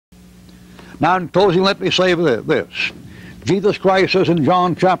Now, in closing, let me say this. Jesus Christ says in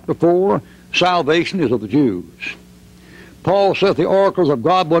John chapter 4, salvation is of the Jews. Paul says the oracles of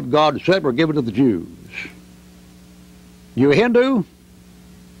God, what God said, were given to the Jews. You a Hindu?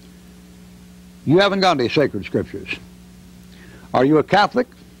 You haven't got any sacred scriptures. Are you a Catholic?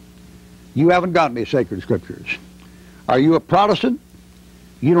 You haven't got any sacred scriptures. Are you a Protestant?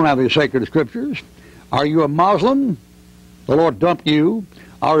 You don't have any sacred scriptures. Are you a Muslim? The Lord dumped you.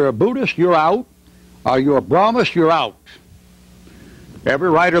 Are you a Buddhist? You're out. Are you a Brahmist? You're out. Every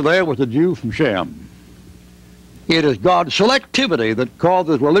writer there was a Jew from Shem. It is God's selectivity that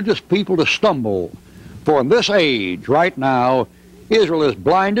causes religious people to stumble. For in this age, right now, Israel is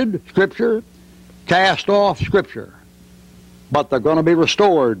blinded, Scripture, cast off, Scripture. But they're going to be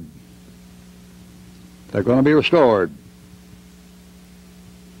restored. They're going to be restored.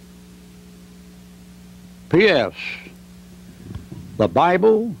 P.S. The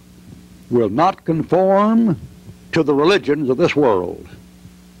Bible will not conform to the religions of this world.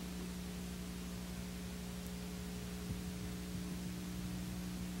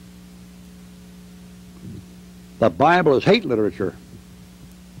 The Bible is hate literature.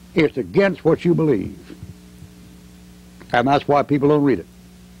 It's against what you believe. And that's why people don't read it.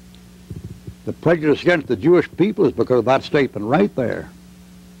 The prejudice against the Jewish people is because of that statement right there.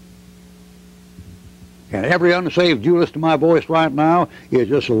 And every unsaved Jew listening to my voice right now is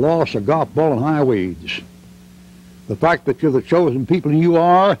just a lost, a golf ball, and high weeds. The fact that you're the chosen people you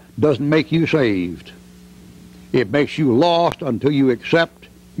are doesn't make you saved. It makes you lost until you accept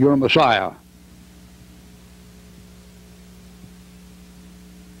your Messiah.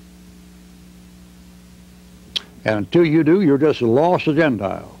 And until you do, you're just a lost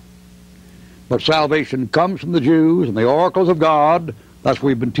Gentile. But salvation comes from the Jews and the oracles of God. That's what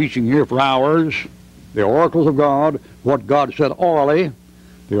we've been teaching here for hours. The oracles of God, what God said orally,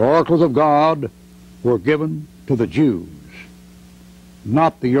 the oracles of God were given to the Jews,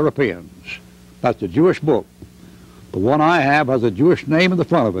 not the Europeans. That's the Jewish book. The one I have has a Jewish name in the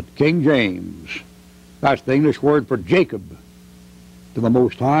front of it, King James. That's the English word for Jacob, to the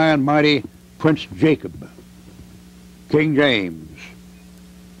Most High and Mighty Prince Jacob. King James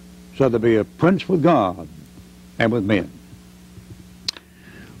said to be a prince with God and with men.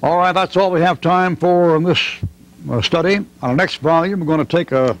 All right, that's all we have time for in this study. On the next volume, we're going to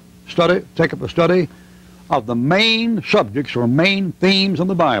take up a study of the main subjects or main themes in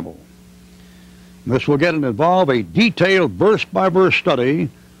the Bible. This will involve a detailed verse-by-verse study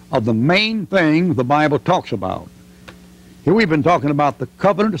of the main things the Bible talks about. Here we've been talking about the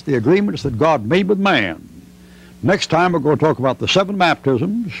covenants, the agreements that God made with man. Next time we're going to talk about the 7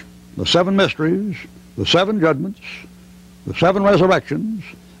 baptisms, the 7 mysteries, the 7 judgments, the 7 resurrections,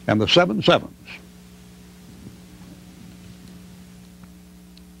 and the 7 sevens.